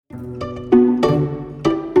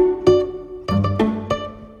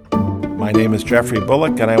My name is Jeffrey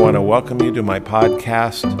Bullock, and I want to welcome you to my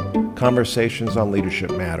podcast, Conversations on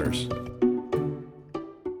Leadership Matters.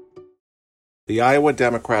 The Iowa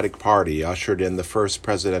Democratic Party ushered in the first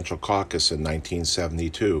presidential caucus in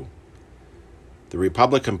 1972. The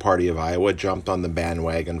Republican Party of Iowa jumped on the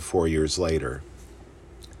bandwagon 4 years later.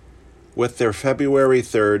 With their February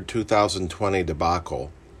 3, 2020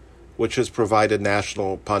 debacle, which has provided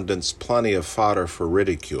national pundits plenty of fodder for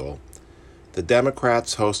ridicule, the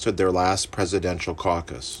Democrats hosted their last presidential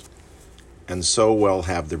caucus, and so will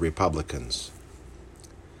have the Republicans.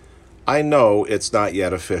 I know it's not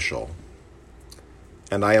yet official,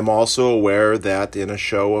 and I am also aware that in a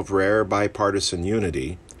show of rare bipartisan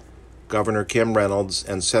unity, Governor Kim Reynolds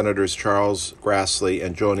and Senators Charles Grassley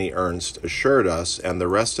and Joni Ernst assured us and the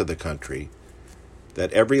rest of the country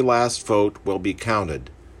that every last vote will be counted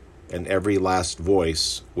and every last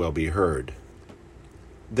voice will be heard.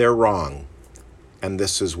 They're wrong, and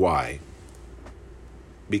this is why.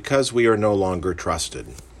 Because we are no longer trusted.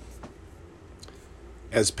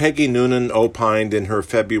 As Peggy Noonan opined in her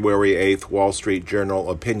February 8th Wall Street Journal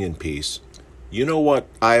opinion piece, you know what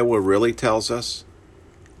Iowa really tells us?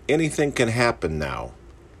 Anything can happen now.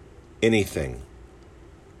 Anything.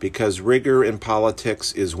 Because rigor in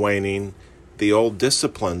politics is waning, the old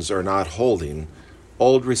disciplines are not holding,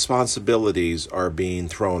 old responsibilities are being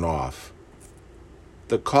thrown off.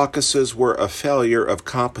 The caucuses were a failure of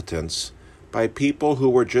competence by people who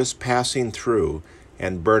were just passing through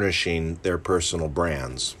and burnishing their personal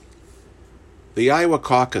brands. The Iowa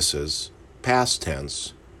caucuses, past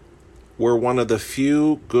tense, were one of the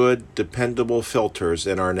few good, dependable filters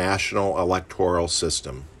in our national electoral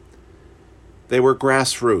system. They were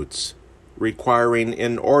grassroots, requiring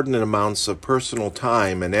inordinate amounts of personal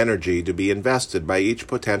time and energy to be invested by each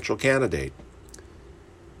potential candidate.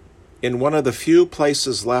 In one of the few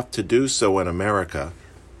places left to do so in America,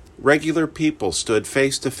 regular people stood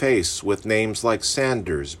face to face with names like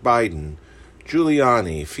Sanders, Biden,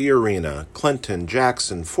 Giuliani, Fiorina, Clinton,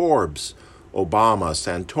 Jackson, Forbes, Obama,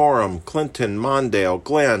 Santorum, Clinton, Mondale,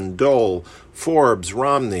 Glenn, Dole, Forbes,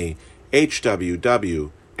 Romney, HWW,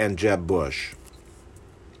 and Jeb Bush.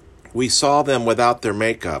 We saw them without their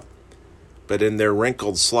makeup, but in their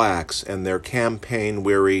wrinkled slacks and their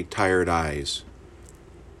campaign-weary, tired eyes.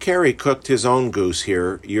 Kerry cooked his own goose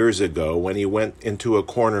here years ago when he went into a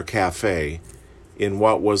corner cafe in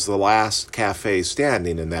what was the last cafe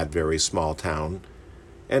standing in that very small town,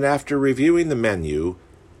 and after reviewing the menu,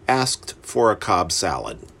 asked for a Cobb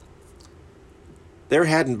salad. There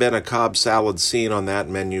hadn't been a Cobb salad seen on that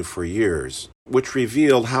menu for years, which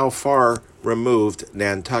revealed how far removed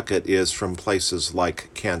Nantucket is from places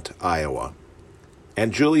like Kent, Iowa.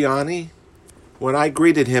 And Giuliani? When I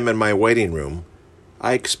greeted him in my waiting room,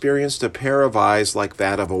 I experienced a pair of eyes like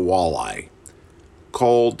that of a walleye,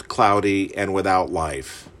 cold, cloudy, and without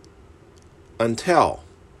life. Until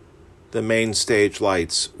the main stage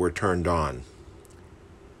lights were turned on.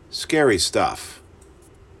 Scary stuff.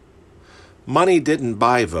 Money didn't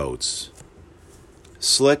buy votes.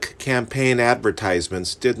 Slick campaign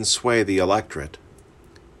advertisements didn't sway the electorate.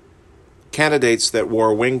 Candidates that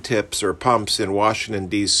wore wingtips or pumps in Washington,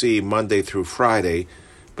 D.C. Monday through Friday,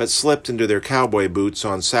 but slipped into their cowboy boots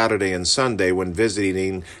on Saturday and Sunday when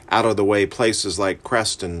visiting out-of-the-way places like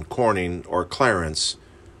Creston, Corning, or Clarence,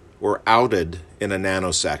 were outed in a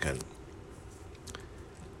nanosecond.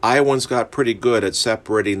 Iowans got pretty good at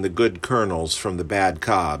separating the good kernels from the bad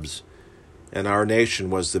cobs, and our nation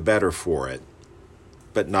was the better for it,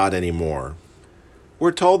 but not anymore.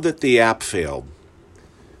 We're told that the app failed,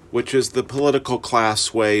 which is the political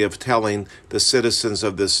class way of telling the citizens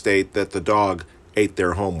of this state that the dog ate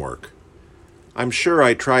their homework. I'm sure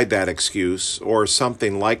I tried that excuse, or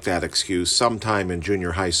something like that excuse, sometime in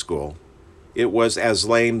junior high school. It was as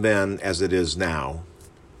lame then as it is now.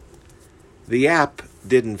 The app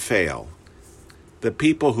didn't fail. The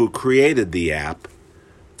people who created the app,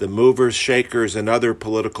 the movers, shakers, and other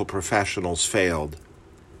political professionals failed.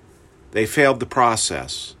 They failed the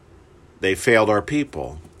process. They failed our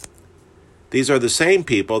people. These are the same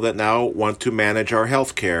people that now want to manage our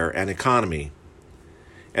health care and economy.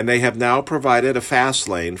 And they have now provided a fast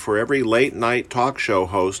lane for every late-night talk show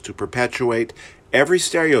host to perpetuate every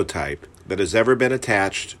stereotype that has ever been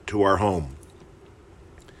attached to our home.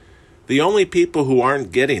 The only people who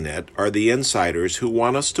aren't getting it are the insiders who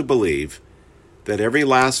want us to believe that every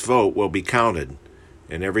last vote will be counted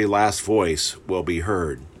and every last voice will be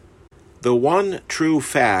heard. The one true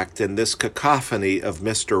fact in this cacophony of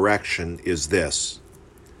misdirection is this: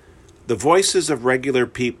 the voices of regular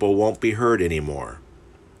people won't be heard anymore.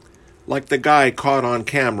 like the guy caught on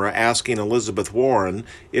camera asking Elizabeth Warren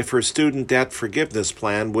if her student debt forgiveness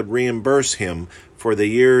plan would reimburse him for the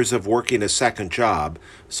years of working a second job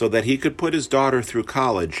so that he could put his daughter through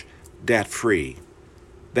college debt-free.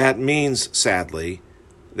 That means, sadly,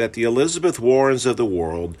 that the Elizabeth Warrens of the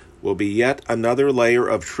world will be yet another layer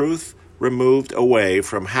of truth removed away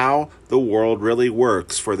from how the world really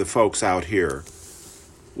works for the folks out here,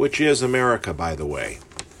 which is America, by the way.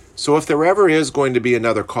 So if there ever is going to be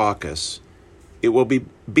another caucus, it will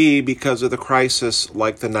be because of the crisis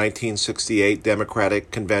like the 1968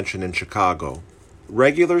 Democratic Convention in Chicago.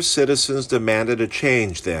 Regular citizens demanded a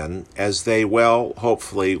change then, as they will,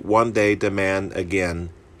 hopefully, one day demand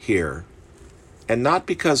again here. And not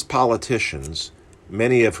because politicians,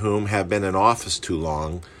 many of whom have been in office too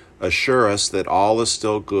long, assure us that all is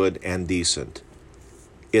still good and decent.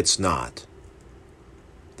 It's not.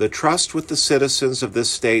 The trust with the citizens of this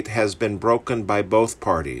state has been broken by both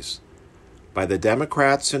parties, by the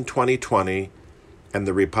Democrats in 2020 and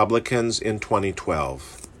the Republicans in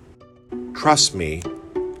 2012. Trust me,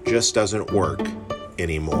 just doesn't work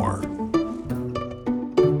anymore.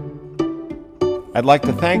 I'd like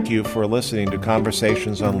to thank you for listening to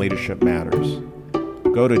Conversations on Leadership Matters.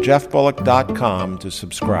 Go to jeffbullock.com to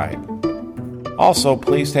subscribe. Also,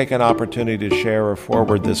 please take an opportunity to share or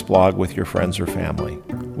forward this blog with your friends or family.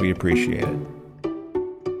 We appreciate it.